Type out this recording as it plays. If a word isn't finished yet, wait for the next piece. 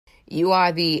You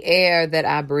are the air that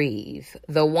I breathe,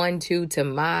 the 1, 2 to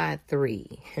my 3,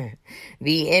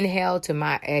 the inhale to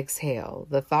my exhale.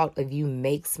 The thought of you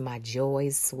makes my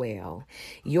joys swell.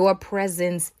 Your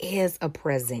presence is a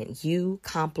present. You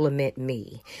compliment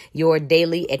me. Your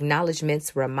daily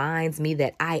acknowledgments reminds me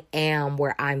that I am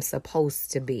where I'm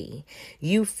supposed to be.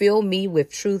 You fill me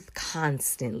with truth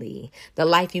constantly. The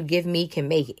life you give me can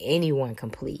make anyone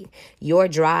complete. Your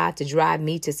drive to drive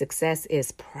me to success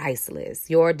is priceless.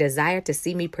 Your desire to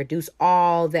see me produce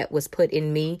all that was put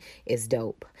in me is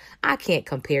dope. I can't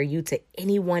compare you to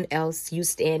anyone else. You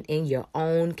stand in your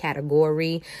own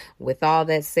category. With all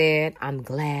that said, I'm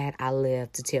glad I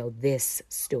live to tell this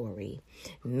story.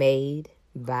 Made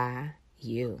by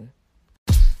you.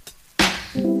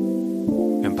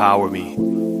 Empower me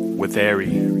with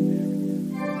Airy.